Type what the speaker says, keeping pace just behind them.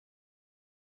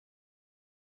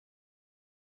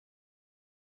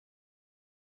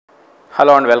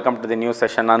Hello and welcome to the new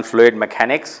session on fluid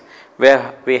mechanics,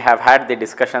 where we have had the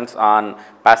discussions on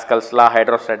Pascal's law,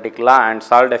 hydrostatic law, and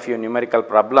solved a few numerical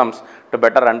problems to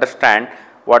better understand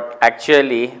what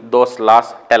actually those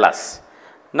laws tell us.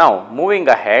 Now, moving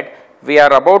ahead, we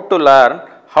are about to learn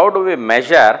how do we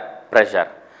measure pressure.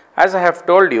 As I have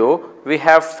told you, we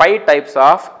have 5 types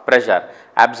of pressure.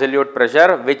 Absolute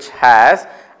pressure, which has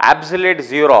absolute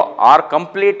zero or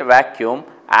complete vacuum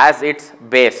as its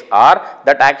base, or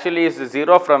that actually is the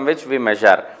zero from which we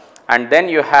measure. And then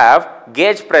you have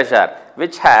gauge pressure,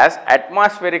 which has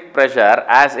atmospheric pressure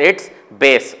as its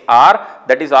base, or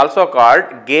that is also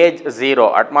called gauge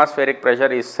zero. Atmospheric pressure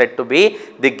is said to be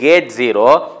the gauge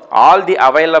zero. All the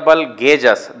available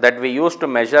gauges that we use to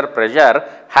measure pressure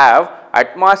have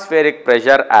atmospheric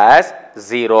pressure as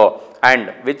 0,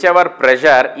 and whichever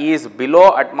pressure is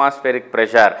below atmospheric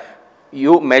pressure,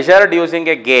 you measured using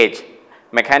a gauge,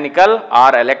 mechanical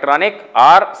or electronic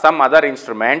or some other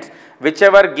instruments,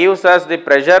 whichever gives us the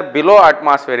pressure below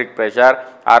atmospheric pressure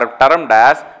are termed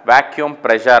as vacuum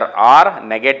pressure or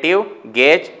negative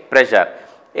gauge pressure.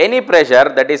 Any pressure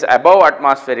that is above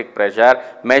atmospheric pressure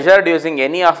measured using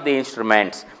any of the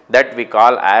instruments, that we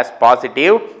call as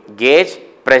positive gauge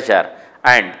pressure.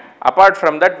 And apart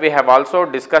from that, we have also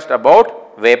discussed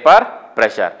about vapor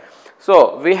pressure.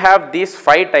 So, we have these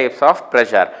 5 types of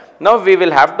pressure. Now, we will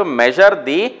have to measure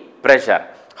the pressure.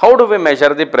 How do we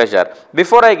measure the pressure?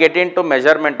 Before I get into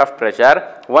measurement of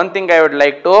pressure, one thing I would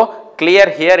like to clear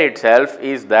here itself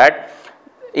is that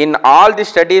in all the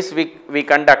studies we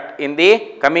conduct in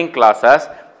the coming classes,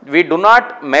 we do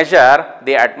not measure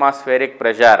the atmospheric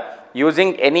pressure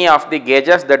using any of the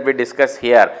gauges that we discuss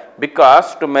here,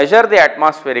 because to measure the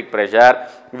atmospheric pressure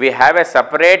we have a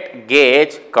separate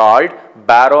gauge called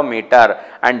barometer,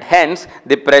 and hence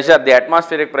the pressure, the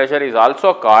atmospheric pressure is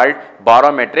also called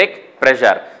barometric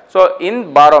pressure. So,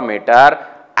 in barometer,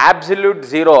 absolute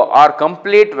zero or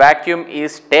complete vacuum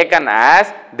is taken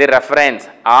as the reference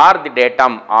or the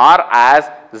datum or as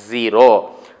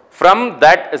 0. From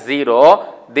that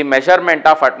 0, the measurement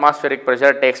of atmospheric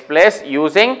pressure takes place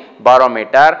using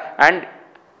barometer, and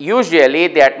usually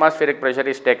the atmospheric pressure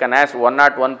is taken as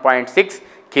 101.6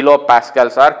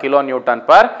 kilopascals or kilonewton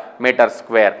per meter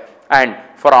square. And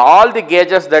for all the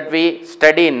gauges that we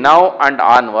study now and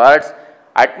onwards,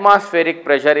 atmospheric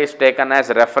pressure is taken as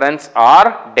reference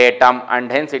or datum,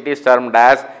 and hence it is termed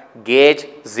as gauge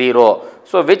 0.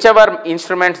 So, whichever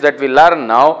instruments that we learn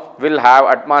now will have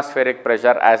atmospheric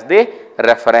pressure as the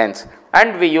reference,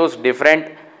 and we use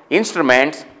different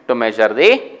instruments to measure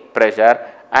the pressure,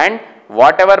 and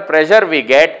whatever pressure we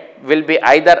get will be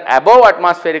either above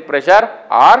atmospheric pressure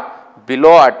or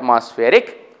below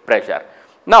atmospheric pressure.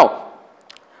 Now,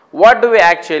 what do we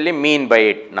actually mean by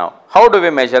it now? How do we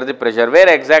measure the pressure? Where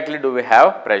exactly do we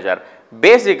have pressure?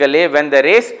 Basically, when there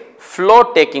is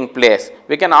flow taking place,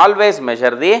 we can always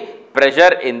measure the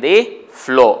pressure in the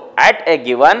flow at a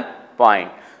given point.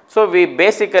 So, we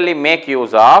basically make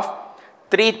use of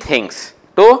 3 things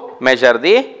to measure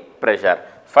the pressure.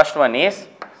 First one is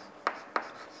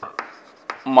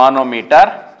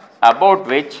manometer, about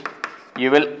which you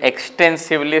will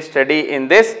extensively study in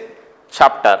this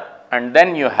chapter, and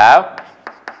then you have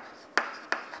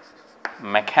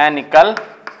mechanical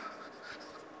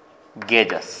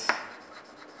gauges,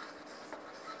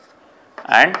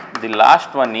 and the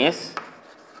last one is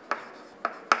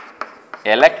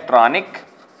electronic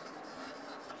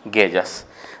gauges.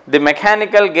 The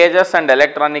mechanical gauges and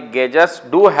electronic gauges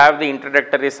do have the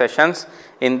introductory sessions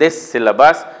in this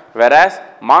syllabus, whereas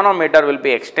manometer will be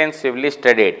extensively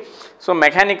studied. So,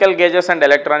 mechanical gauges and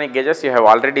electronic gauges you have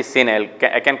already seen.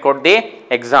 I can quote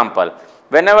the example.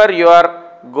 Whenever you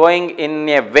are going in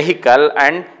a vehicle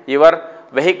and your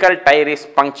vehicle tire is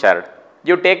punctured,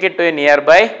 you take it to a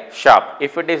nearby shop.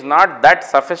 If it is not that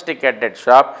sophisticated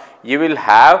shop, you will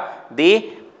have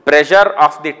the pressure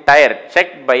of the tire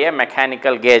checked by a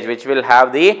mechanical gauge, which will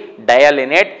have the dial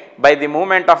in it. By the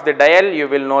movement of the dial, you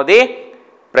will know the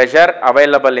pressure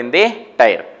available in the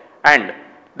tire, and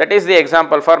that is the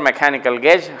example for mechanical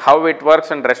gauge. How it works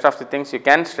and rest of the things you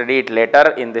can study it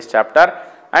later in this chapter.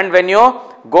 And when you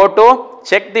go to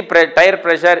check the tire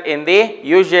pressure in the,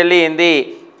 usually in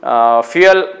the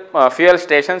fuel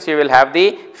stations, you will have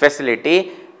the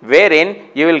facility wherein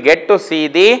you will get to see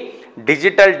the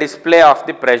digital display of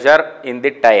the pressure in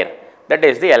the tire. That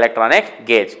is the electronic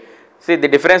gauge. See, the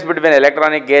difference between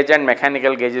electronic gauge and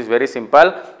mechanical gauge is very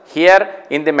simple. Here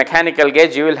in the mechanical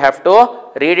gauge, you will have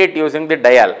to read it using the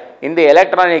dial. In the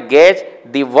electronic gauge,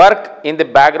 the work in the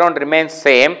background remains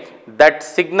same. That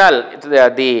signal,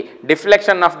 the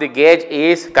deflection of the gauge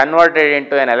is converted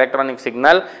into an electronic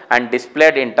signal and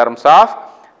displayed in terms of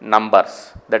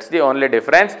numbers. That is the only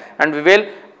difference, and we will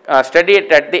study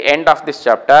it at the end of this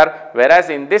chapter, whereas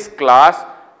in this class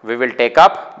we will take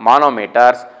up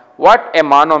manometers. What a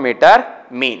manometer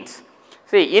means.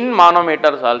 See, in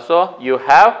manometers also you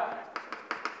have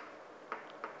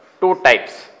two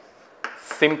types,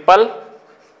 simple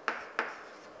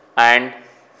and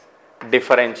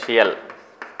differential.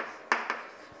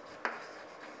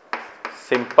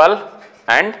 Simple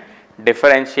and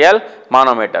differential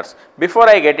manometers. Before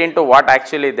I get into what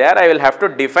actually there, I will have to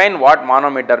define what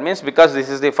manometer means, because this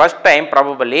is the first time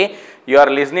probably you are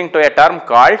listening to a term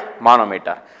called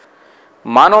manometer.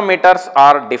 Manometers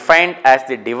are defined as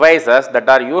the devices that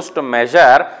are used to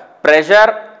measure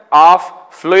pressure of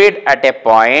fluid at a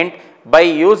point by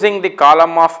using the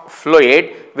column of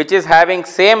fluid which is having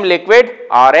same liquid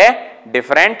or a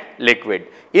different liquid.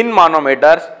 In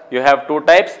manometers you have two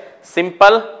types,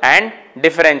 simple and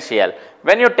differential.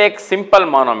 When you take simple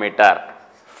manometer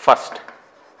first,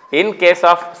 in case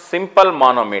of simple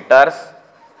manometers,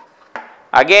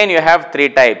 again you have three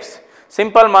types.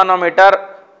 Simple manometer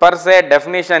per se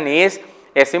definition is,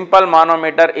 a simple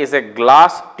manometer is a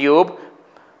glass tube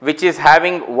which is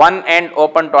having one end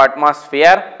open to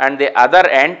atmosphere and the other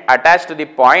end attached to the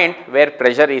point where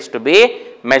pressure is to be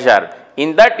measured.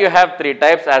 In that you have three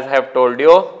types, as I have told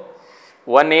you.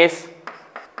 One is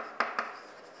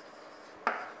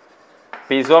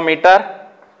piezometer,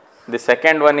 the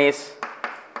second one is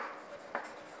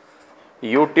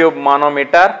U-tube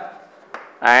manometer,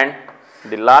 and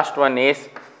the last one is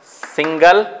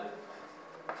single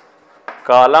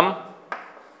column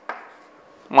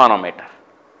manometer,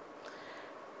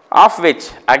 of which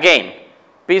again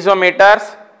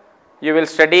piezometers you will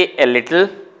study a little,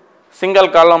 single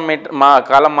column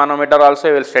manometer also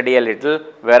you will study a little,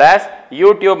 whereas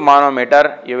U-tube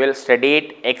manometer you will study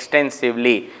it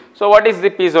extensively. So what is a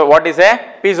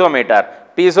piezometer?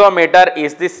 Piezometer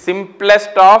is the simplest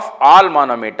of all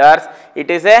manometers. It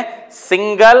is a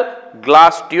single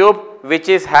glass tube which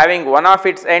is having one of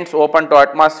its ends open to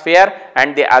atmosphere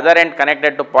and the other end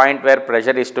connected to point where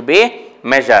pressure is to be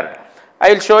measured.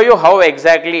 I will show you how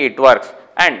exactly it works,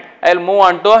 and I will move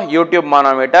on to U-tube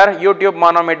manometer. U-tube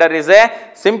manometer is a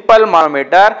simple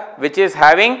manometer which is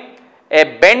having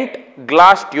a bent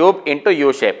glass tube into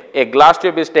U shape. A glass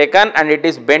tube is taken and it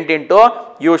is bent into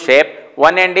U shape.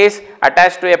 One end is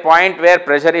attached to a point where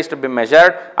pressure is to be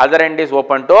measured, other end is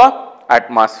open to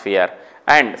atmosphere.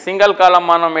 And single column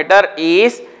manometer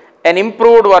is an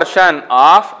improved version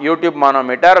of U-tube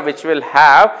manometer which will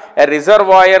have a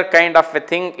reservoir kind of a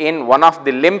thing in one of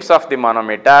the limbs of the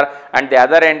manometer and the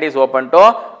other end is open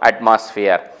to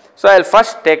atmosphere. So I will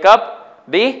first take up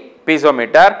the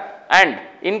piezometer, and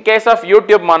in case of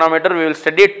U-tube manometer we will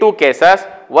study two cases.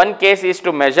 One case is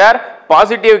to measure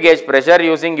positive gauge pressure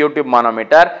using U-tube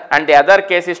manometer, and the other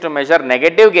case is to measure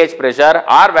negative gauge pressure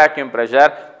or vacuum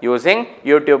pressure using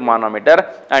U-tube manometer,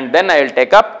 and then I will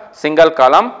take up single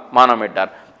column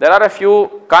manometer. There are a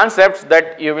few concepts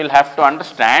that you will have to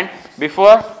understand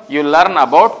before you learn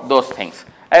about those things.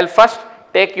 I will first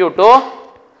take you to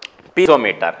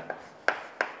piezometer.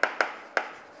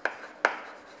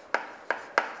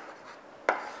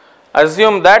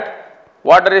 Assume that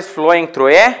water is flowing through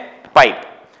a pipe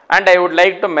and I would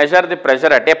like to measure the pressure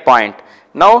at a point.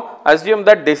 Now assume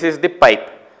that this is the pipe.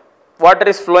 Water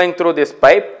is flowing through this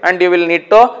pipe and you will need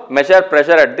to measure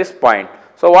pressure at this point.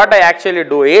 So what I actually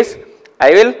do is,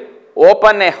 I will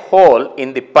open a hole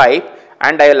in the pipe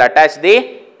and I will attach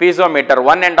the piezometer,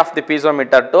 one end of the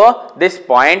piezometer to this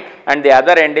point and the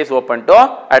other end is open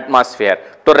to atmosphere.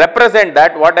 To represent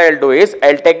that, what I will do is,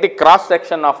 I will take the cross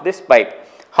section of this pipe.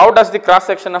 How does the cross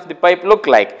section of the pipe look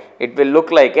like? It will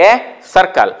look like a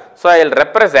circle. So I will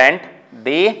represent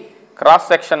the cross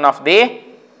section of the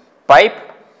pipe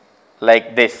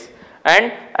like this,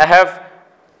 and I have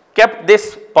kept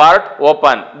this part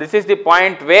open. This is the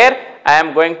point where I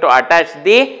am going to attach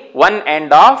the one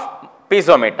end of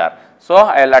piezometer. So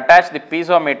I will attach the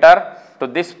piezometer to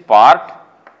this part,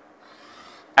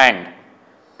 and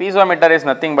piezometer is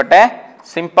nothing but a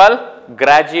simple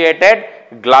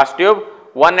graduated glass tube,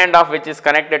 one end of which is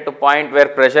connected to point where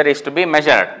pressure is to be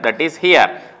measured, that is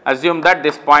here. Assume that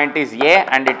this point is A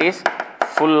and it is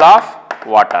full of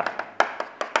water,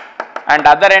 and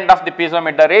other end of the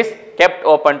piezometer is kept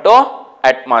open to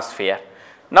atmosphere.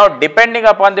 Now depending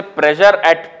upon the pressure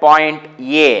at point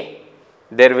A,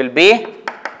 there will be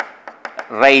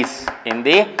rise in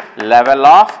the level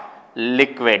of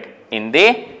liquid in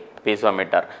the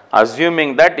piezometer.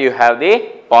 Assuming that you have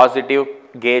the positive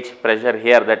gauge pressure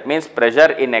here, that means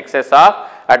pressure in excess of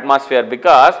atmosphere,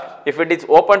 because if it is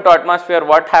open to atmosphere,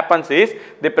 what happens is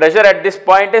the pressure at this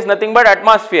point is nothing but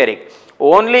atmospheric.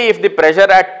 Only if the pressure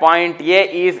at point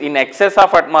A is in excess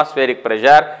of atmospheric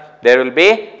pressure, there will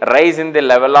be rise in the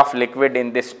level of liquid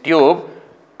in this tube,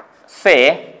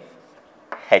 say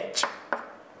H.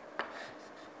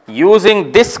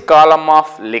 Using this column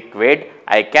of liquid,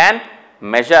 I can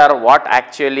measure what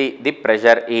actually the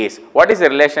pressure is. What is the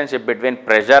relationship between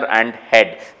pressure and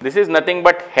head? This is nothing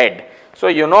but head. So,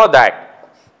 you know that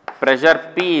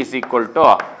pressure P is equal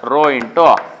to rho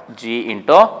into G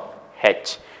into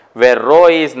H, where rho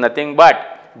is nothing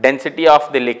but density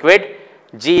of the liquid,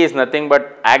 G is nothing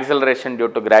but acceleration due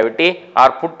to gravity,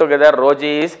 or put together rho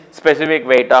G is specific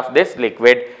weight of this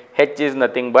liquid, H is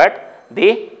nothing but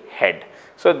the head.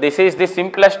 So, this is the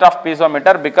simplest of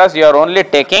piezometer because you are only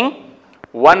taking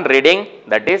one reading,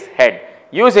 that is head,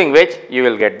 using which you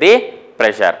will get the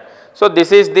pressure. So,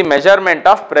 this is the measurement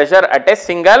of pressure at a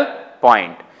single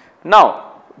point.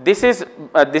 Now, this is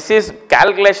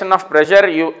calculation of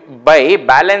pressure by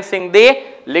balancing the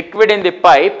liquid in the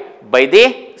pipe by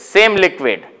the same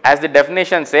liquid. As the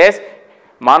definition says,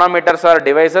 manometers are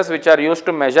devices which are used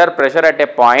to measure pressure at a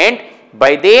point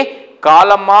by the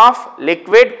column of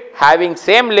liquid having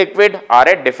same liquid or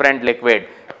a different liquid.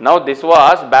 Now, this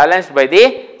was balanced by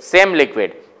the same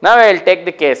liquid. Now, I will take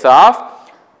the case of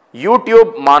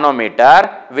U-tube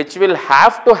manometer, which will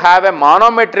have to have a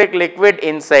manometric liquid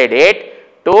inside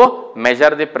it to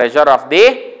measure the pressure of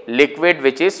the liquid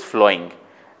which is flowing.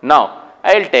 Now,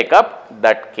 I will take up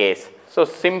that case. So,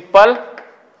 simple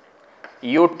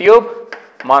U-tube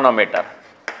manometer,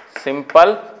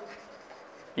 simple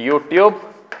U-tube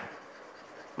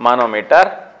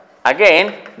manometer.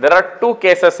 Again, there are two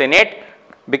cases in it,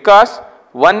 because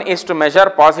one is to measure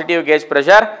positive gauge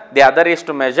pressure, the other is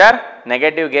to measure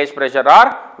negative gauge pressure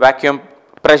or vacuum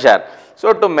pressure.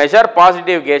 So, to measure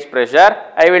positive gauge pressure,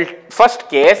 I will first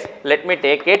case, let me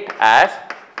take it as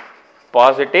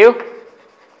positive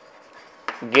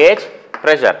gauge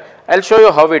pressure. I will show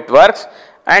you how it works,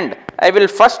 and I will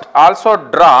first also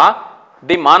draw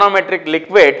the manometric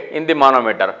liquid in the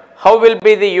manometer. How will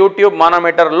be the U-tube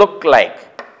manometer look like?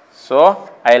 So,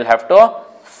 I will have to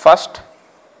first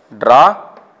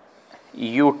draw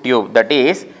U-tube, that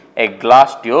is a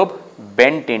glass tube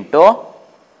bent into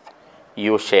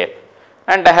U shape,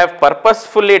 and I have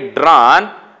purposefully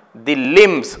drawn the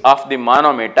limbs of the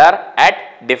manometer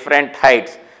at different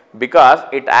heights, because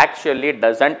it actually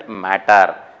does not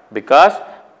matter, because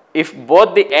if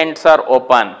both the ends are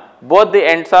open,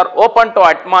 to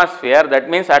atmosphere, that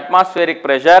means atmospheric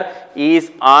pressure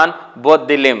is on both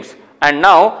the limbs. And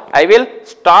now, I will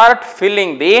start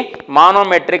filling the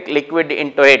manometric liquid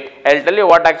into it. I will tell you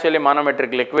what actually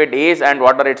manometric liquid is and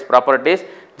what are its properties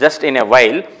just in a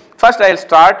while. First, I will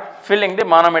start filling the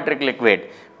manometric liquid.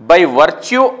 By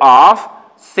virtue of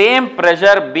same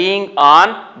pressure being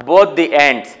on both the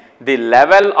ends, the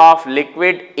level of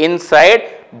liquid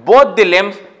inside both the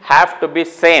limbs have to be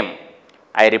same.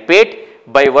 I repeat,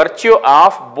 by virtue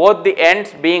of both the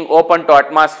ends being open to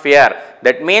atmosphere,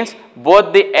 that means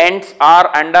both the ends are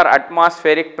under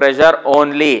atmospheric pressure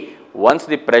only. Once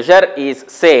the pressure is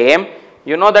same,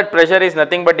 you know that pressure is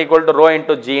nothing but equal to rho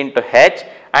into G into H,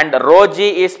 and rho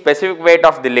G is specific weight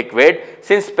of the liquid.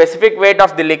 Since specific weight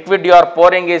of the liquid you are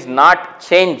pouring is not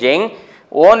changing,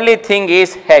 only thing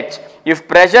is H. If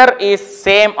pressure is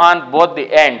same on both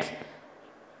the ends,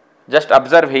 just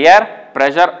observe here,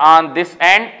 pressure on this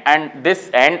end and this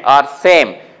end are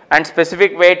same, and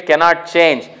specific weight cannot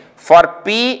change. For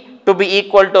P to be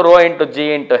equal to rho into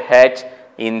G into H,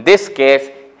 in this case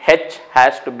H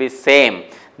has to be same.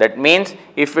 That means,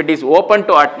 if it is open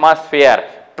to atmosphere,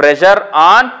 pressure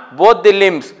on both the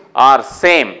limbs are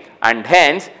same, and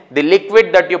hence the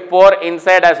liquid that you pour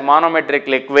inside as manometric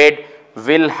liquid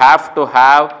will have to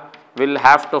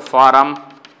form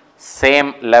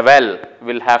same level,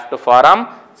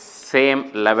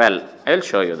 I will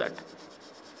show you that.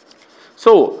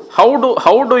 So, how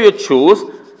do you choose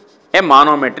a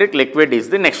manometric liquid is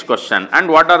the next question, and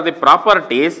what are the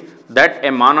properties that a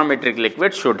manometric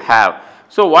liquid should have.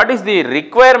 So, what is the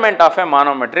requirement of a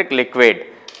manometric liquid?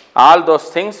 All those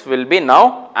things will be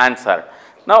now answered.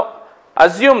 Now,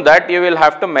 assume that you will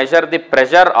have to measure the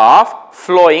pressure of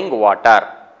flowing water.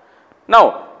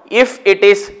 Now, if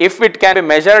it can be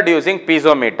measured using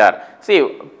piezometer, see,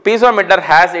 piezometer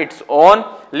has its own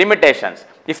limitations.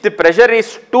 If the pressure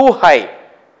is too high,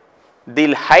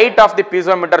 the height of the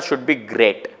piezometer should be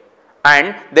great,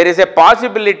 and there is a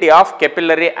possibility of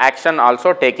capillary action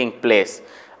also taking place,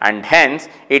 and hence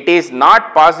it is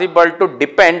not possible to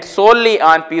depend solely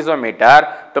on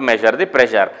piezometer to measure the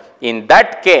pressure. In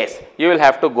that case, you will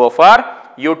have to go for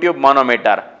U-tube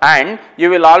manometer, and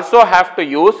you will also have to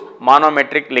use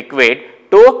manometric liquid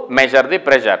to measure the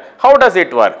pressure. How does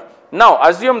it work? Now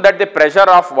assume that the pressure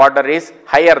of water is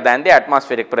higher than the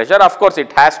atmospheric pressure. Of course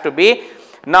it has to be.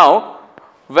 Now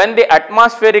when the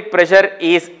atmospheric pressure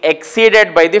is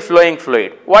exceeded by the flowing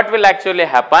fluid, what will actually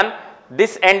happen?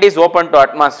 This end is open to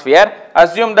atmosphere.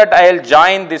 Assume that I will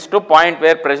join this to point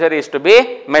where pressure is to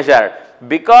be measured.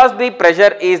 Because the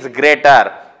pressure is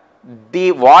greater,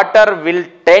 the water will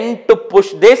tend to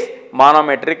push this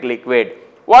manometric liquid.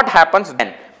 What happens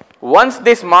then? Once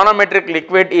this manometric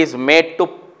liquid is made to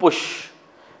push,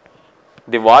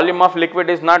 the volume of liquid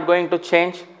is not going to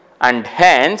change, and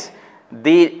hence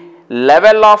the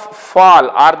level of fall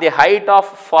or the height of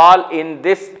fall in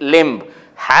this limb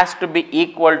has to be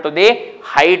equal to the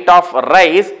height of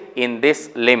rise in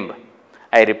this limb.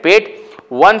 I repeat,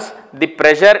 once the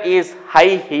pressure is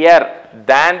high here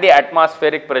than the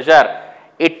atmospheric pressure,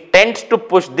 it tends to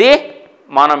push the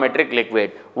manometric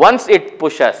liquid. Once it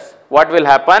pushes, what will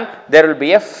happen? There will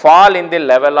be a fall in the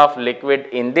level of liquid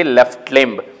in the left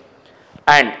limb.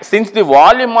 And since the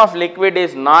volume of liquid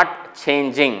is not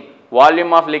changing,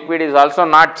 volume of liquid is also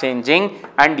not changing,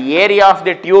 and area of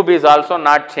the tube is also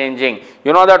not changing.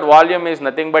 You know that volume is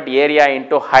nothing but area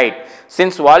into height.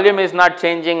 Since volume is not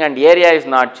changing and area is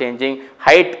not changing,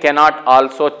 height cannot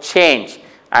also change,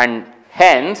 and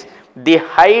hence the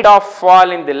height of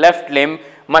fall in the left limb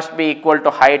must be equal to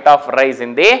height of rise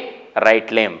in the right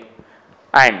limb.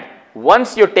 And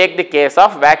once you take the case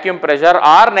of vacuum pressure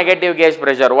or negative gauge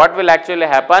pressure, what will actually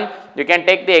happen? You can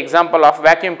take the example of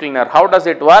vacuum cleaner. How does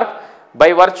it work?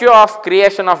 By virtue of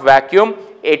creation of vacuum,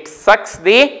 it sucks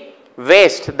the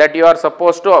waste that you are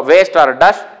supposed to, waste or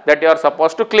dust that you are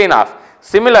supposed to clean off.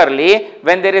 Similarly,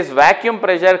 when there is vacuum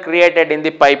pressure created in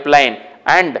the pipeline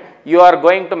and you are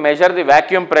going to measure the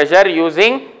vacuum pressure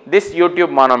using this U-tube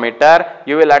manometer,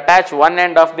 you will attach one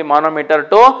end of the manometer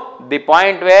to the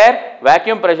point where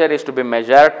vacuum pressure is to be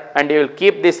measured, and you will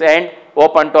keep this end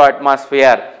open to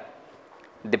atmosphere.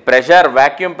 The pressure,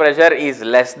 vacuum pressure is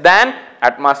less than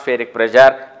atmospheric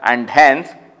pressure, and hence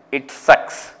it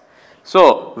sucks.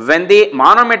 So when the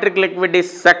manometric liquid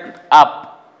is sucked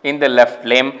up in the left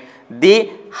limb,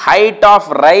 the height of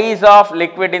rise of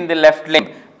liquid in the left limb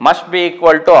must be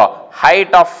equal to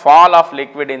height of fall of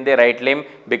liquid in the right limb,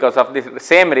 because of the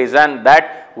same reason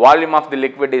that volume of the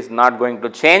liquid is not going to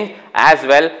change, as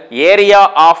well area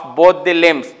of both the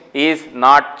limbs is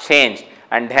not changed,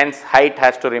 and hence height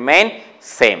has to remain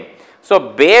same. So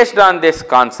based on this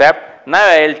concept, now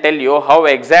I will tell you how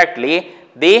exactly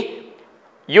the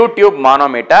U-tube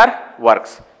manometer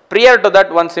works. Prior to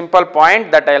that, one simple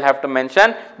point that I will have to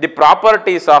mention, the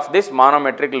properties of this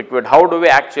manometric liquid. How do we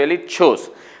actually choose?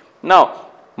 Now,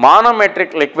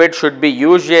 manometric liquid should be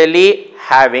usually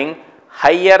having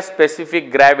higher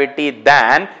specific gravity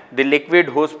than the liquid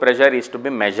whose pressure is to be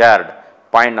measured.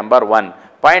 Point number 1.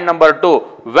 Point number 2,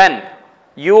 when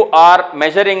you are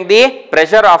measuring the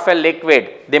pressure of a liquid,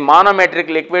 the manometric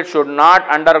liquid should not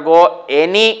undergo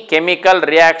any chemical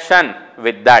reaction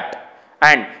with that,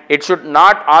 and it should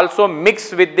not also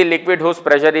mix with the liquid whose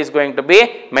pressure is going to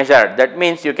be measured. That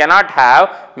means you cannot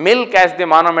have milk as the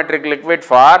manometric liquid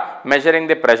for measuring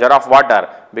the pressure of water,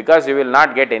 because you will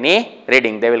not get any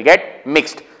reading, they will get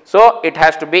mixed. So it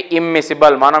has to be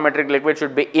immiscible. Manometric liquid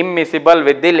should be immiscible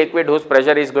with the liquid whose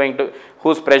pressure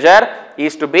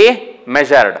is to be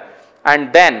measured,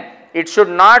 and then it should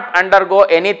not undergo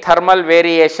any thermal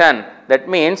variation. That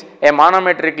means a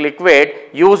manometric liquid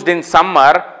used in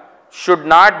summer should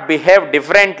not behave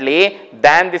differently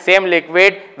than the same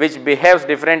liquid which behaves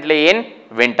differently in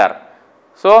winter.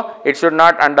 So it should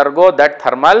not undergo that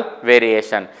thermal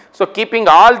variation. So keeping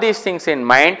all these things in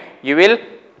mind, you will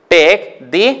take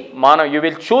the you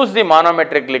will choose the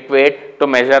manometric liquid to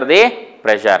measure the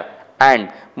pressure.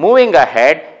 And moving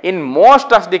ahead, in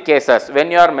most of the cases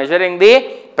when you are measuring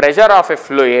the pressure of a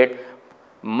fluid,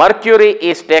 mercury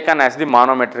is taken as the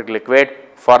manometric liquid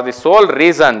for the sole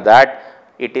reason that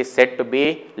it is said to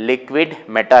be liquid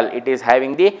metal. It is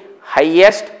having the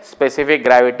highest specific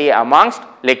gravity amongst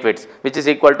liquids, which is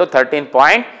equal to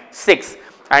 13.6,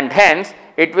 and hence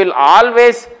it will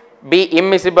always be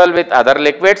immiscible with other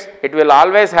liquids. It will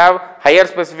always have higher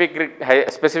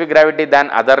specific gravity than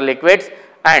other liquids,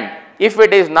 and if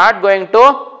it is not going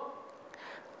to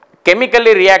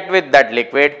chemically react with that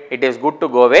liquid, it is good to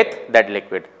go with that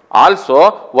liquid.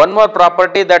 Also, one more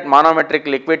property that manometric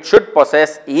liquid should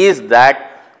possess is that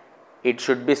it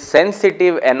should be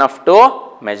sensitive enough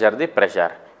to measure the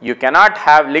pressure. You cannot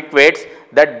have liquids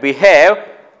that behave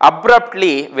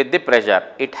abruptly with the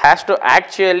pressure. It has to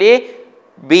actually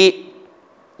be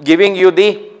giving you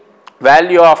the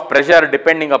value of pressure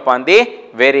depending upon the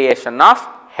variation of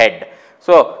head.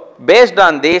 So based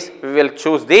on this we will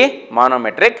choose the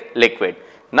manometric liquid.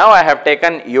 Now I have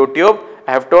taken U-tube.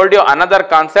 I have told you another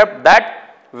concept,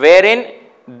 that wherein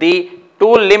the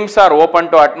two limbs are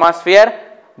open to atmosphere,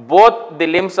 both the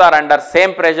limbs are under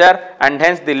same pressure, and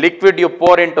hence the liquid you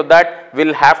pour into that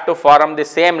will have to form the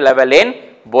same level in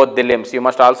both the limbs. You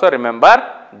must also remember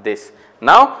this.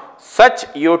 Now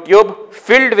such U-tube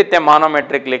filled with a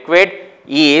manometric liquid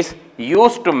is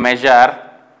used to measure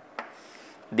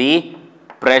the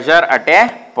pressure at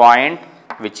a point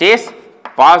which is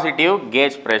positive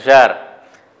gauge pressure.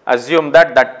 Assume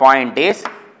that that point is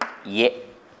A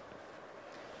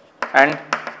and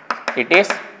it is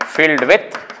filled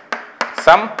with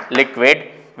some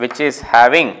liquid which is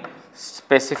having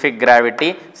specific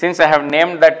gravity. Since I have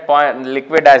named that point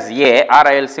liquid as A, or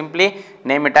I will simply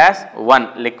name it as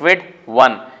 1, liquid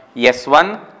 1,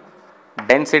 S1,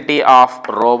 density of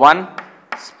rho 1,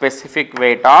 specific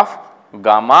weight of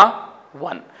gamma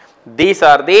 1. These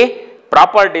are the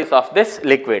properties of this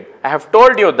liquid. I have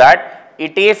told you that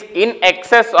it is in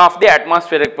excess of the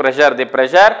atmospheric pressure. The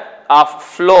pressure of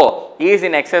flow is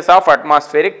in excess of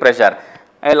atmospheric pressure.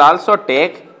 I will also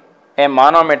take a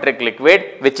manometric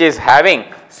liquid which is having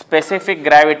specific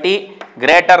gravity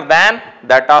greater than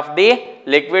that of the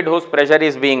liquid whose pressure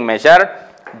is being measured,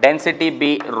 density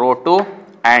be rho 2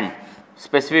 and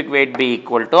specific weight be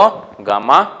equal to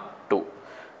gamma 2.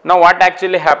 Now what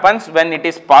actually happens when it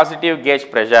is positive gauge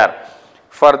pressure?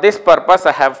 For this purpose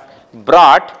I have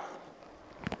brought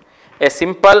a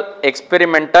simple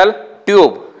experimental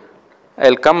tube. I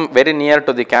will come very near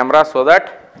to the camera so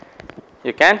that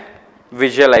you can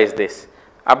visualize this.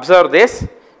 Observe this.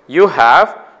 You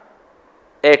have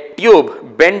a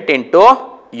tube bent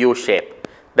into U shape.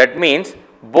 That means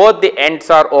both the ends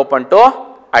are open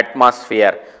to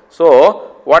atmosphere.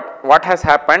 So what has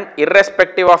happened,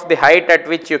 irrespective of the height at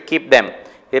which you keep them,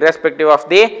 irrespective of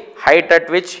the height at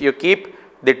which you keep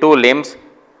the two limbs,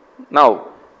 now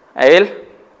I will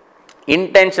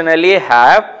intentionally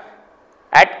have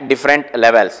at different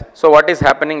levels. So what is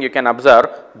happening, you can observe,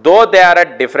 though they are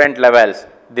at different levels,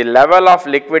 the level of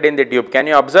liquid in the tube, can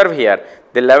you observe here,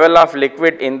 the level of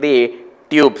liquid in the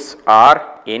tubes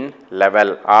are in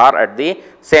level, are at the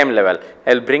same level.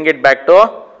 I will bring it back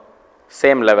to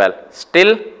same level.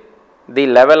 Still the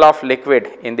level of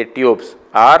liquid in the tubes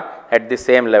are at the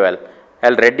same level. I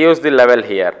will reduce the level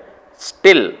here.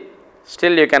 Still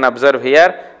you can observe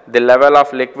here the level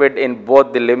of liquid in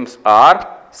both the limbs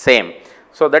are same.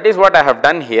 So that is what I have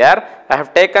done here. I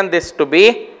have taken this to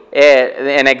be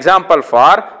an example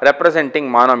for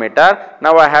representing manometer.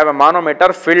 Now I have a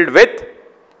manometer filled with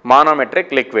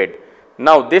manometric liquid.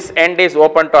 Now this end is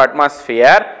open to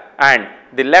atmosphere and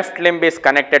the left limb is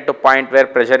connected to point where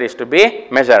pressure is to be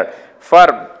measured.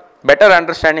 For better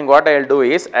understanding, what I will do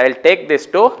is I will take this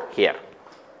to here.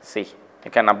 See,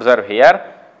 you can observe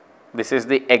here. This is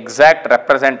the exact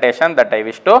representation that I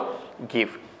wish to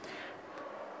give.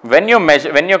 When you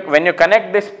measure, when you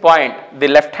connect this point, the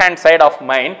left hand side of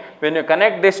mine, when you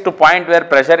connect this to point where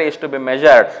pressure is to be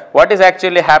measured, what is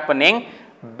actually happening?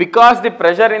 Because the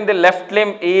pressure in the left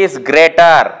limb is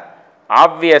greater,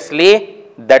 obviously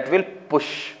that will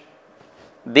push.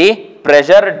 The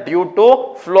pressure due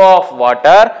to flow of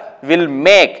water will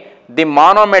make the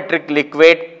manometric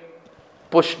liquid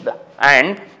pushed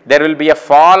and there will be a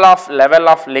fall of level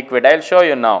of liquid. I will show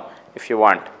you now if you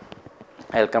want.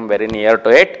 I will come very near to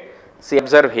it. See,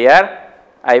 observe here,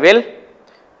 I will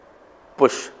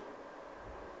push.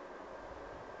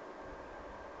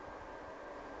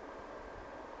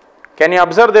 Can you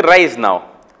observe the rise now?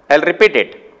 I will repeat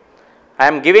it. I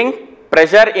am giving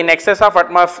pressure in excess of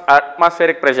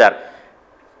atmospheric pressure.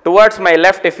 Towards my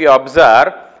left, if you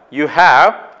observe, you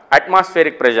have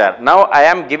atmospheric pressure. Now I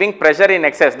am giving pressure in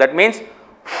excess, that means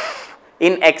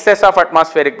in excess of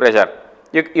atmospheric pressure.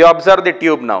 You observe the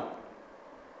tube now.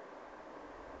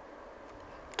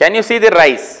 Can you see the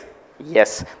rise?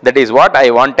 Yes, that is what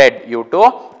I wanted you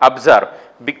to observe.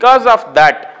 Because of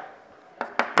that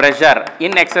pressure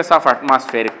in excess of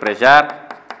atmospheric pressure,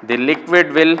 the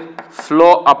liquid will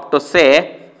flow up to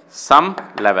say some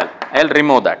level. I will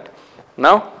remove that.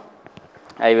 Now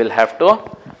I will have to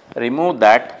remove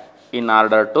that in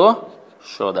order to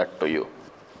show that to you.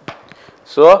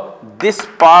 So this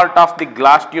part of the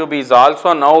glass tube is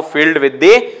also now filled with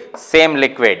the same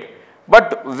liquid.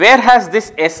 But where has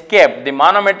this escaped, the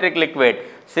manometric liquid?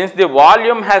 Since the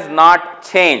volume has not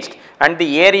changed and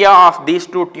the area of these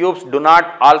two tubes do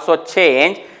not also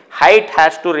change, height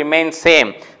has to remain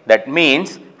same. That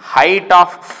means height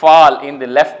of fall in the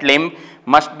left limb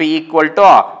must be equal to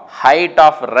height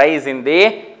of rise in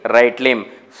the right limb.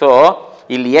 So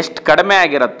ಇಲ್ಲಿ ಎಷ್ಟು ಕಡಿಮೆ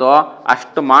ಆಗಿರುತ್ತೋ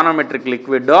ಅಷ್ಟು ಮಾನೋಮೆಟ್ರಿಕ್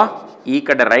liquid ಈ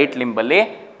ಕಡೆ right ಲಿಂಬಲ್ಲಿ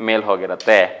ಮೇಲೆ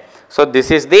ಹೋಗಿರುತ್ತೆ. So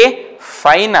this is the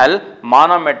final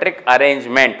ಮಾನೋಮೆಟ್ರಿಕ್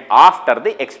arrangement after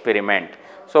the experiment.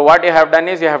 So what you have done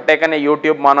is you have taken A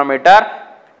YouTube manometer,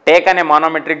 taken a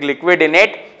manometric liquid in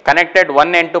it, connected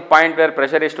one end to point where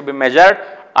pressure is to be measured,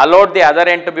 allowed the other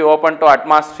end to be open to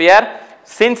atmosphere.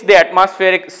 Since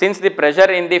the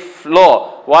pressure in the flow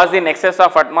was in excess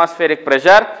of atmospheric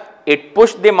pressure, it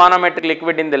pushed the manometric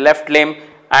liquid in the left limb,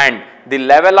 and the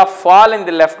level of fall in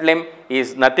the left limb is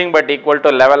nothing but equal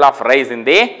to level of rise in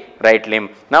the right limb.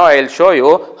 Now I will show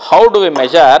you how do we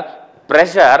measure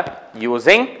pressure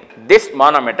using this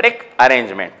manometric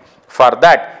arrangement. For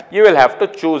that you will have to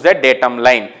choose a datum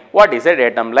line. What is a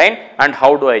datum line and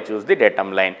how do I choose the datum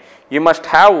line? You must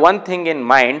have one thing in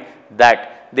mind, that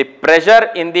the pressure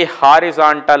in the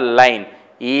horizontal line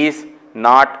is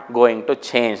not going to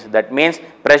change. That means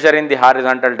pressure in the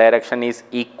horizontal direction is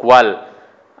equal,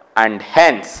 and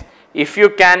hence if you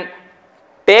can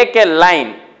take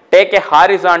a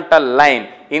horizontal line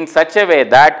in such a way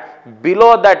that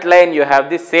below that line you have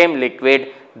the same liquid,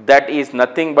 that is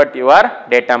nothing but your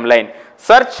datum line.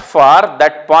 Search for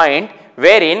that point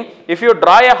wherein if you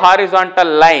draw a horizontal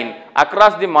line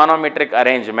across the manometric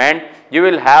arrangement, you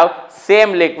will have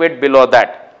same liquid below that.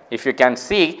 If you can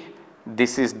see,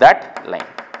 this is that line.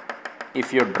 If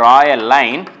you draw a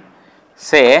line,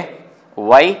 say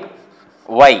y,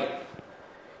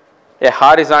 a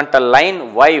horizontal line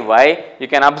y, you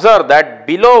can observe that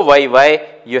below y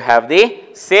you have the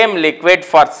same liquid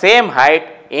for same height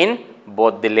in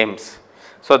both the limbs.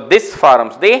 So this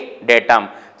forms the datum.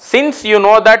 Since you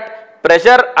know that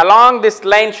pressure along this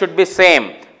line should be same,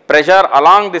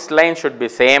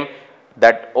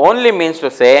 that only means to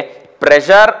say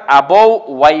pressure above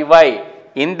y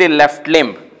in the left limb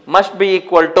must be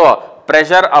equal to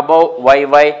pressure above y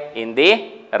in the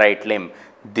right limb.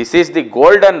 This is the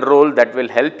golden rule that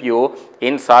will help you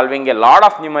in solving a lot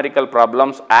of numerical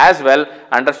problems, as well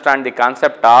understand the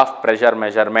concept of pressure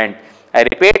measurement. I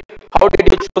repeat, how did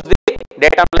you choose the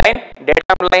datum line?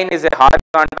 Datum line is a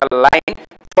horizontal line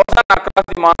chosen across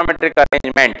the manometric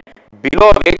arrangement, below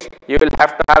which you will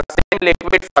have to have same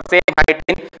liquid for same height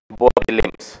in both the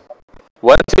limbs.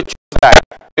 Once you choose that,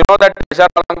 you know that pressure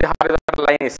along the horizontal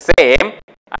line is same,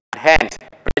 and hence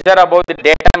pressure above the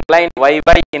datum line y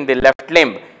in the left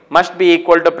limb must be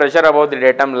equal to pressure above the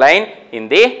datum line in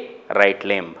the right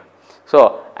limb. So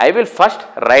I will first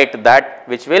write that,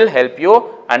 which will help you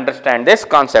understand this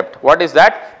concept. What is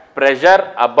that? Pressure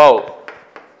above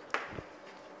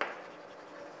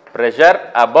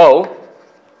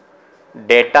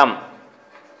datum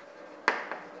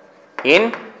in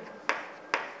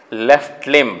left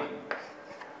limb.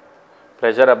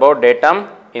 Pressure above datum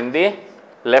in the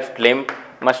left limb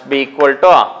must be equal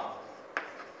to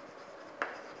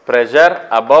pressure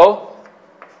above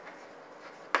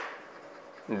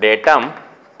datum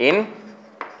in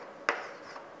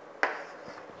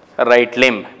right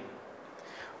limb.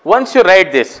 Once you write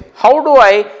this, how do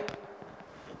I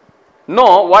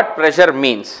know what pressure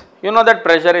means? You know that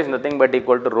pressure is nothing but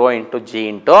equal to rho into G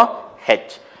into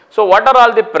H. So what are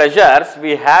all the pressures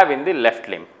we have in the left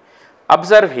limb?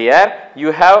 Observe here,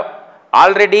 you have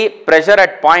already pressure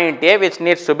at point A which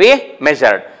needs to be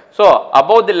measured. So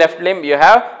above the left limb you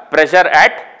have pressure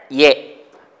at A,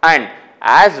 and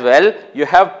as well you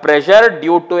have pressure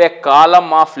due to a column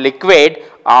of liquid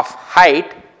of height,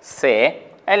 say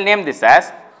I will name this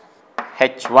as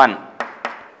H1.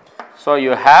 So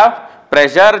you have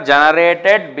pressure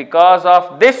generated because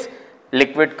of this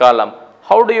liquid column.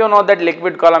 How do you know that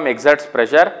liquid column exerts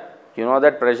pressure? You know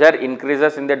that pressure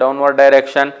increases in the downward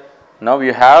direction. Now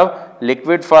you have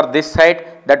liquid for this side,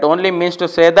 that only means to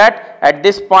say that at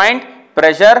this point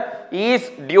pressure is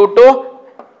due to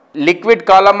liquid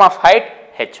column of height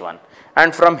H1,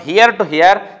 and from here to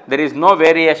here there is no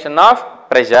variation of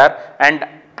pressure, and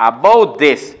above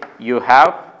this you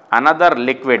have another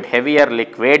liquid, heavier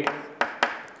liquid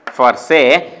for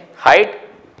say height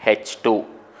H2.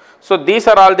 So these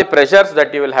are all the pressures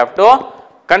that you will have to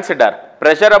consider.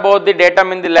 Pressure above the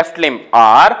datum in the left limb,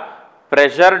 or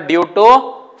pressure due to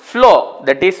flow,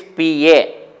 that is PA,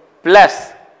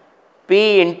 plus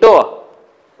P into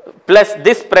plus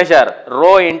this pressure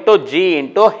rho into G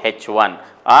into H1,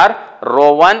 or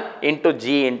rho 1 into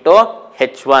G into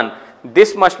H1.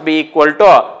 This must be equal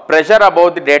to pressure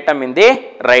above the datum in the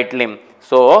right limb.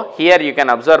 So here you can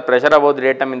observe pressure above the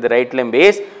datum in the right limb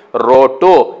is rho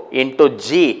 2 into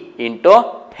G into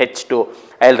H2.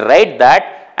 I will write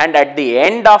that, and at the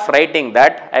end of writing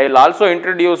that I will also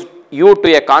introduce you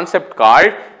to a concept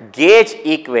called gauge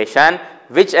equation,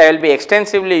 which I will be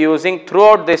extensively using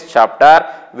throughout this chapter,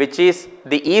 which is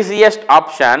the easiest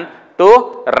option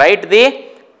to write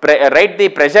the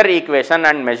pressure equation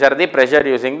and measure the pressure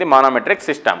using the manometric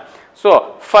system.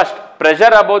 So, first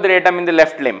pressure above the datum in the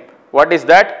left limb. What is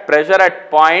that? Pressure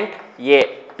at point A,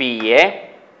 PA.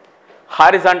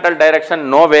 Horizontal direction,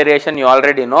 no variation, you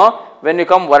already know. When you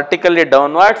come vertically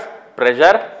downwards,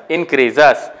 pressure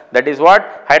increases. That is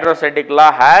what hydrostatic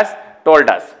law has told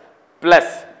us.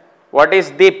 Plus, what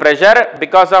is the pressure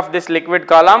because of this liquid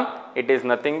column? It is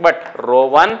nothing but rho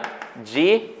 1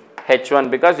 G H1,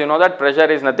 because you know that pressure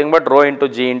is nothing but rho into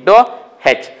G into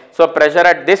H. So, pressure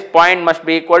at this point must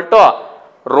be equal to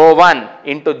rho 1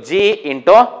 into G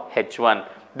into H1.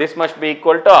 This must be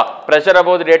equal to pressure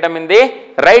above the datum in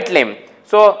the right limb.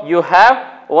 So, you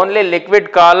have only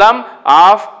liquid column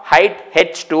of height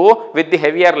H2 with the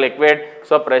heavier liquid.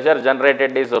 So, pressure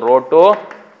generated is rho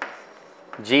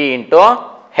 2 G into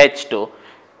H2.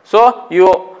 So,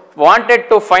 you wanted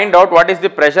to find out what is the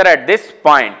pressure at this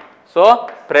point. So,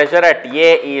 pressure at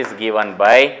A is given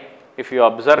by, if you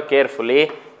observe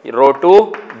carefully, rho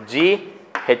 2 G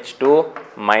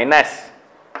H2 minus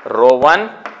rho 1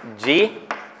 G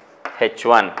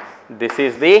H1. This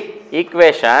is the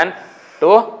equation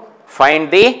to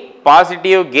find the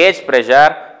positive gauge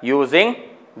pressure using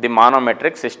the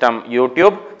manometric system,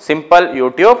 simple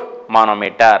U-tube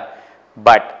manometer.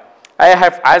 But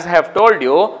as I have told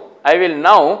you, I will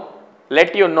now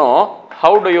let you know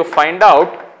how do you find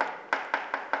out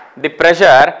the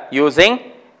pressure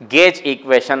using gauge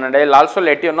equation, and I will also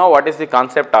let you know what is the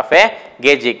concept of a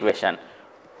gauge equation.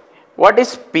 What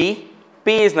is P?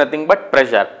 P is nothing but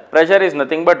pressure. Pressure is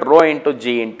nothing but rho into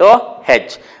G into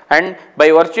H, and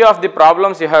by virtue of the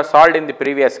problems you have solved in the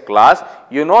previous class,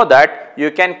 you know that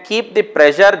you can keep the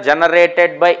pressure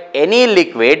generated by any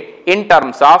liquid in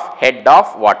terms of head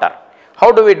of water.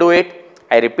 How do we do it?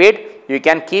 I repeat, you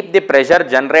can keep the pressure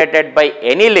generated by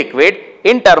any liquid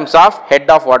in terms of head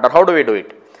of water. How do we do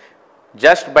it?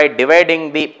 Just by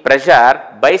dividing the pressure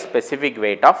by specific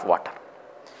weight of water.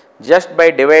 Just by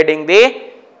dividing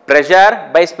the pressure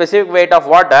by specific weight of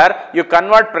water, you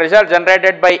convert pressure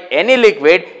generated by any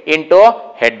liquid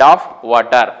into head of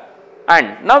water.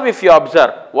 And now if you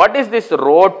observe, what is this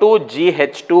rho 2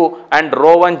 GH2 and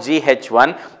rho 1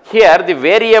 GH1? Here the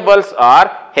variables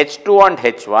are H2 and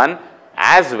H1,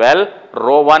 as well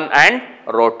rho 1 and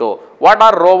rho 2. What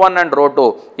are rho 1 and rho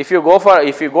 2? If you go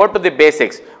to the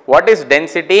basics, what is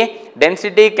density?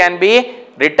 Density can be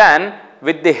written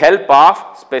with the help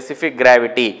of specific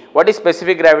gravity. What is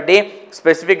specific gravity?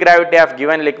 Specific gravity of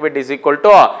given liquid is equal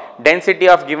to density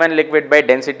of given liquid by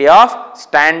density of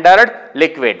standard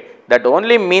liquid. That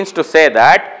only means to say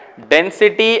that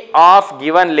density of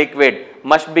given liquid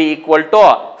must be equal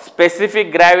to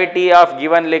specific gravity of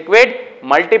given liquid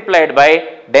multiplied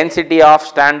by density of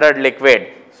standard liquid.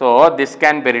 So, this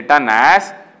can be written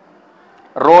as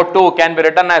rho 2 can be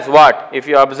written as what? If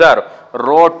you observe,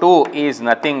 rho 2 is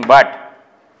nothing but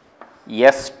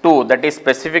S2, that is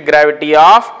specific gravity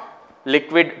of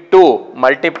liquid 2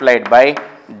 multiplied by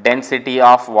density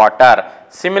of water.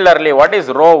 Similarly, what is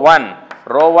rho 1?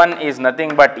 Rho 1 is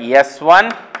nothing but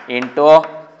S1 into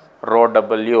rho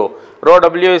W. Rho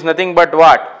W is nothing but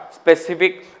what?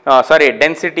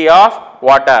 Density of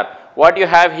water. What you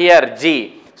have here?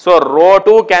 G. So, rho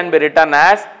 2 can be written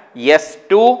as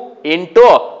S2 into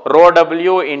rho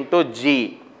W into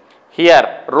G.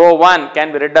 Here rho 1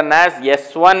 can be written as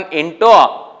S1 into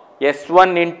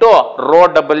rho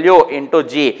W into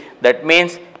G. That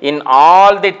means in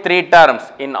all the three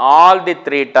terms,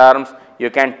 you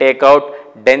can take out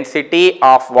density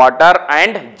of water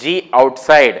and G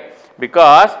outside,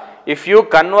 because if you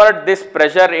convert this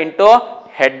pressure into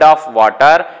head of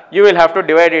water, you will have to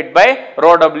divide it by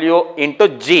rho W into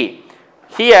G.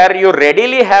 Here you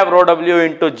readily have rho W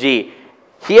into G.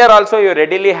 Here also you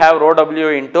readily have rho W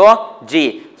into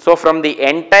G. So, from the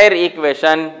entire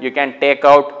equation you can take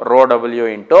out rho W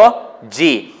into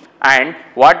G, and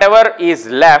whatever is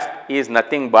left is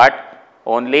nothing but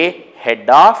only head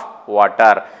of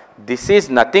water. This is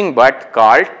nothing but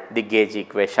called the gauge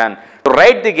equation. To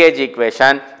write the gauge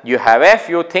equation, you have a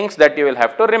few things that you will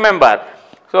have to remember.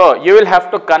 So, you will have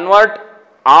to convert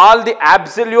all the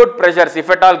absolute pressures, if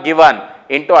at all given,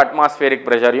 into atmospheric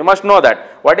pressure. You must know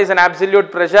that. What is an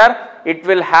absolute pressure? It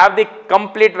will have the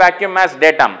complete vacuum as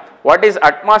datum. What is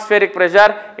atmospheric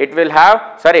pressure? It will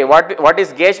have, what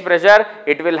is gauge pressure?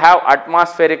 It will have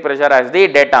atmospheric pressure as the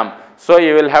datum. So,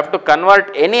 you will have to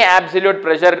convert any absolute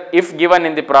pressure if given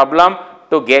in the problem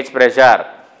to gauge pressure.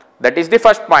 That is the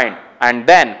first point. And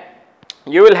then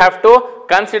you will have to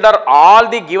consider all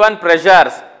the given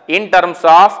pressures in terms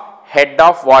of head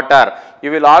of water.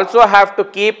 You will also have to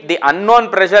keep the unknown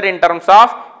pressure in terms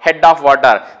of head of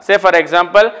water. Say for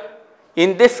example,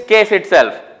 in this case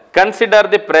itself, consider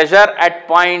the pressure at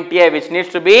point A which needs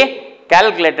to be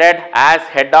calculated as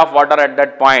head of water at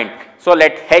that point. So,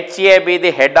 let HA be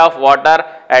the head of water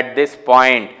at this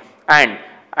point,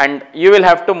 and you will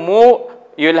have to move,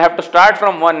 you will have to start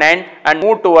from one end and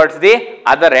move towards the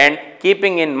other end,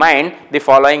 keeping in mind the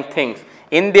following things.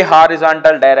 In the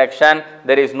horizontal direction,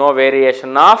 there is no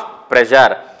variation of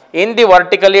pressure. In the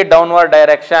vertically downward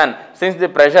direction, since the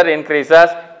pressure increases,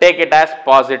 take it as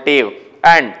positive.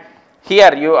 And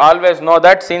here you always know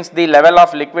that since the level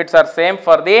of liquids are same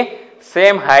for the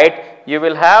same height, you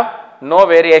will have no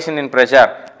variation in pressure,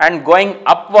 and going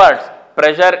upwards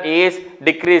pressure is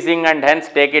decreasing, and hence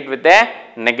take it with a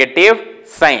negative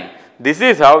sign. This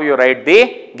is how you write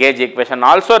the gauge equation.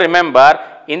 Also remember,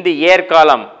 in the air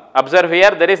column, observe here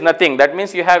there is nothing, that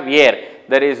means you have air.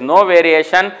 There is no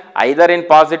variation either in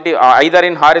positive either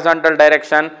in horizontal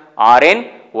direction or in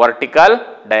vertical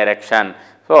direction.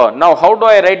 So, now how do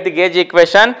I write the gauge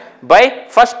equation? By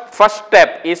first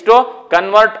step is to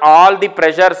convert all the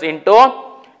pressures into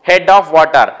head of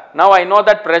water. Now, I know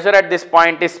that pressure at this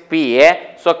point is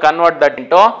PA, so convert that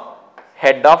into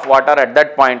head of water at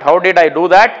that point. How did I do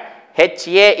that?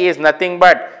 HA is nothing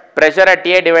but pressure at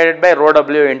A divided by rho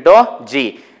W into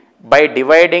G. By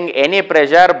dividing any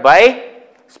pressure by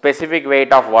specific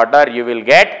weight of water, you will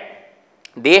get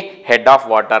the head of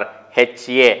water,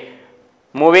 HA.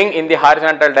 Moving in the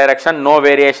horizontal direction, no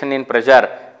variation in pressure.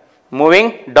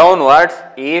 Moving downwards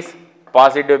is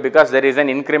positive because there is an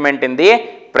increment in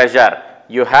the pressure.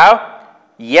 You have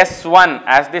S1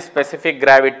 as the specific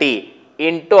gravity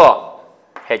into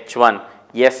H1.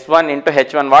 S1 into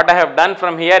H1. What I have done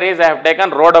from here is I have taken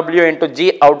rho W into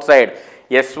G outside.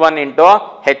 S1 into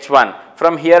H1.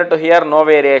 From here to here, no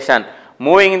variation.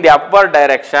 Moving in the upward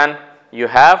direction, you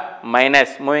have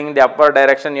minus. Moving in the upward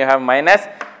direction, you have minus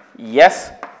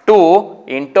S2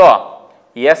 into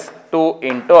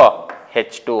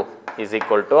H2 is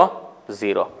equal to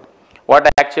 0. What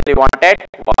I actually wanted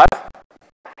was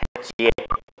HA.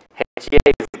 HA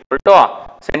is equal to,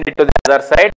 send it to the other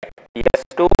side,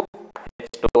 S2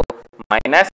 H2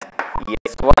 minus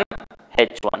S1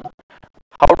 H1.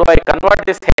 How do I convert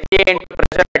this HA into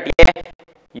pressure at A?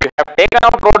 You have taken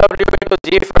out rho W into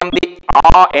G from the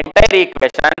entire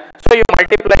equation. So, you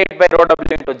multiply it by rho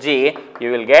W into G,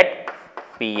 you will get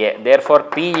PA. Therefore,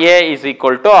 PA is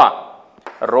equal to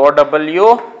rho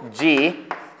W G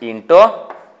into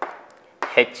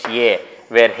HA,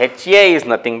 where HA is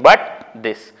nothing but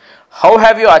this. How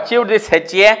have you achieved this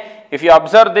HA? If you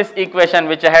observe this equation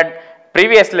which I had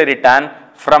previously written,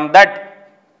 from that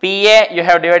PA you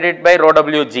have divided by rho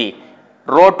WG,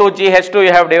 rho 2 GH2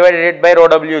 you have divided by rho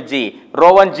WG,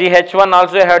 rho 1 GH1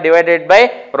 also you have divided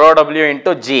by rho W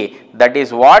into G. That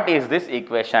is what is this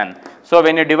equation. So,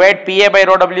 when you divide PA by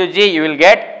rho WG, you will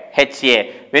get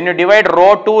HA. When you divide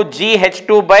rho 2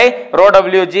 GH2 by rho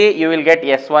WG, you will get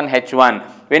S1 H1.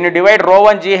 When you divide rho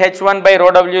 1 GH1 by rho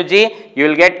WG, you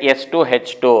will get S2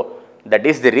 H2. That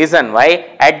is the reason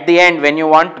why at the end when you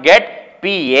want to get PA,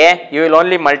 you will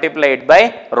only multiply it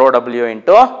by rho W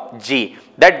into G.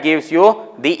 That gives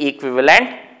you the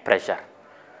equivalent pressure.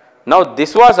 Now,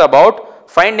 this was about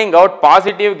finding out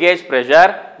positive gauge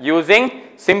pressure using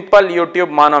simple U-tube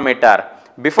manometer.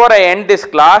 Before I end this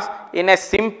class, in a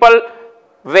simple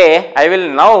way, I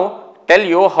will now tell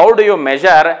you how do you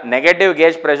measure negative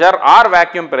gauge pressure or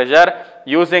vacuum pressure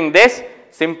using this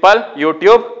simple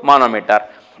U-tube manometer.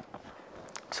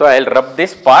 So, I will rub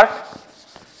this part,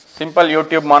 simple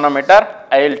U-tube manometer,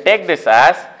 I will take this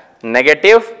as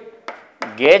negative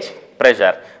gauge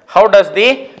pressure. How does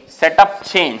the setup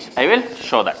change? I will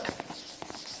show that.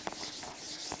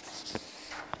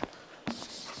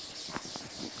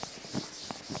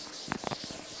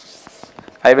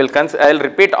 I will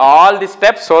repeat all the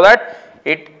steps so that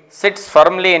it sits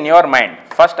firmly in your mind.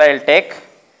 First, I will take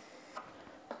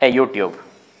a U-tube.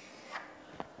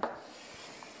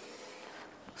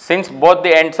 Since both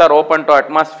the ends are open to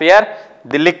atmosphere,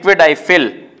 the liquid I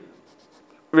fill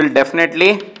will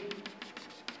definitely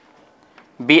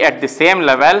be at the same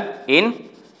level in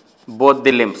both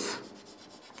the limbs.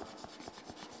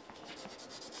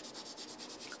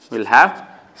 We will have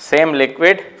same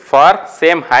liquid for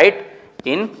same height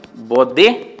in both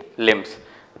the limbs.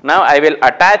 Now, I will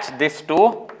attach this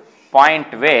to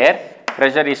point where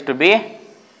pressure is to be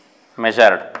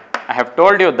measured. I have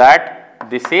told you that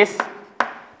this is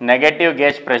negative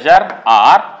gauge pressure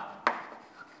or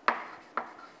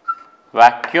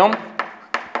vacuum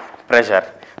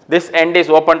pressure. This end is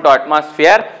open to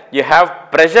atmosphere. You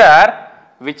have pressure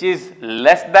which is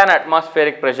less than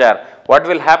atmospheric pressure, what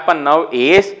will happen now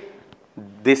is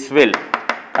this will,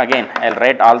 again I will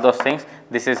write all those things.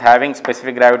 This is having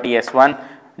specific gravity S1,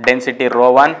 density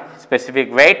rho 1,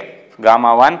 specific weight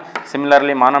gamma 1.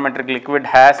 Similarly, manometric liquid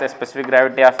has a specific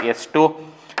gravity of S2,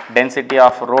 density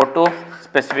of rho 2,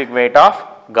 specific weight of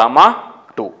gamma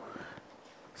 2.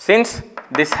 Since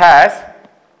this has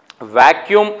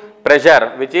vacuum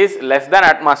pressure which is less than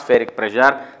atmospheric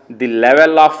pressure, the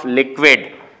level of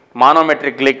liquid,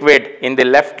 manometric liquid in the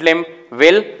left limb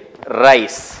will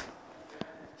rise.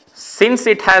 Since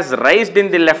it has raised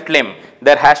in the left limb,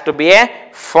 there has to be a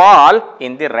fall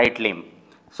in the right limb.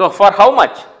 So, for how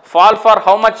much? Fall for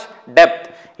how much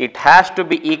depth? It has to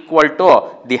be equal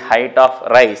to the height of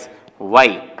rise.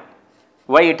 Why?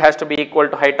 Why it has to be equal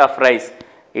to height of rise?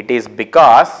 It is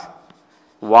because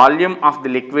volume of the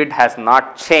liquid has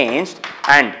not changed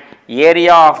and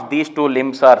area of these two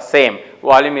limbs are same.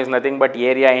 Volume is nothing but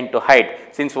area into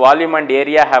height. Since volume and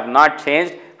area have not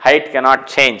changed, height cannot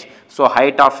change. So,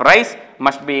 height of rise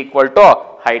must be equal to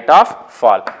height of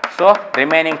fall. So,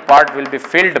 remaining part will be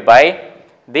filled by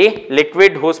the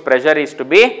liquid whose pressure is to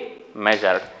be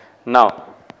measured. Now,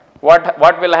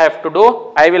 what will I have to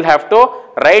do? I will have to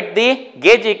write the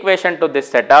gauge equation to this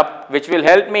setup, which will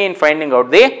help me in finding out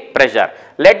the pressure.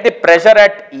 Let the pressure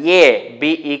at A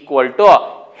be equal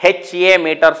to HA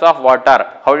meters of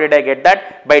water. How did I get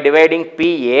that? By dividing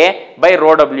PA by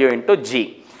rho W into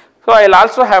G. So, I will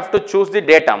also have to choose the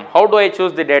datum. How do I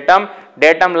choose the datum?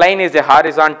 Datum line is a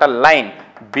horizontal line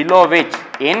below which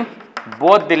in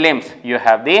both the limbs you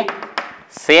have the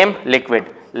same liquid.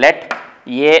 Let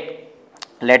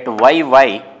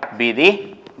YY be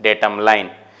the datum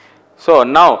line. So,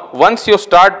 now once you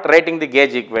start writing the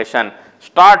gauge equation,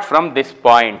 start from this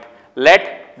point.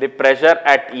 Let the pressure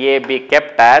at A be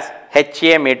kept as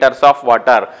HA meters of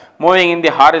water. Moving in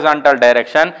the horizontal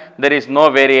direction, there is no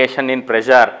variation in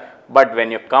pressure. But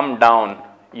when you come down,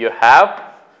 you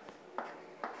have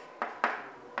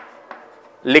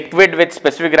liquid with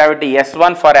specific gravity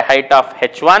S1 for a height of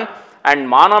H1 and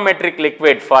manometric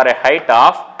liquid for a height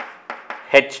of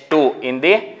H2 in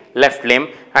the left limb,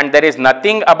 and there is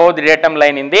nothing above the datum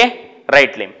line in the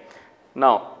right limb.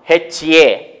 Now,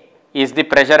 HA is the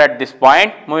pressure at this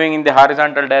point. Moving in the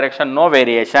horizontal direction, no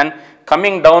variation.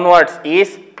 Coming downwards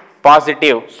is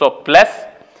positive. So, plus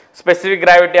specific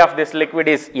gravity of this liquid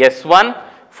is S1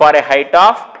 for a height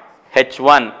of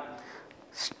H1.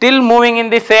 Still moving in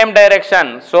the same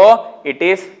direction. So, it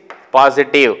is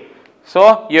positive.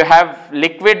 So, you have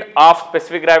liquid of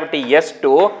specific gravity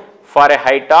S2 for a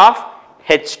height of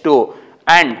H2,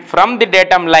 and from the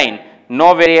datum line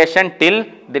no variation till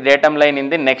the datum line in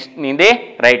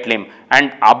the right limb,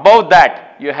 and above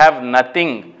that you have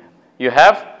nothing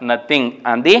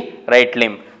on the right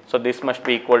limb. So, this must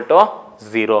be equal to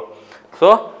 0.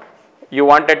 So, you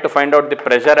wanted to find out the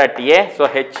pressure at A. So,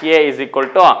 HA is equal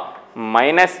to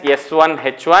minus S1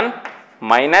 H1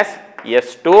 minus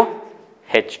S2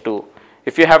 H2.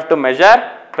 If you have to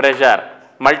measure pressure,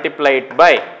 multiply it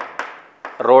by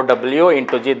rho W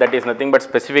into G, that is nothing but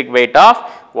specific weight of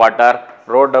water,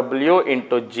 rho W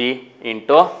into G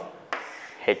into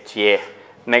HA.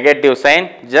 Negative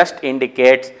sign just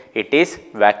indicates it is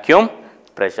vacuum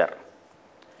pressure.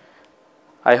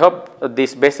 I hope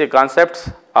these basic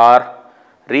concepts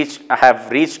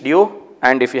have reached you,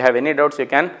 and if you have any doubts you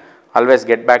can always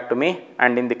get back to me,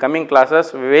 and in the coming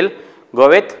classes we will go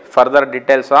with further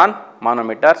details on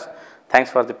manometers. Thanks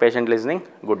for the patient listening.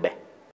 Good day.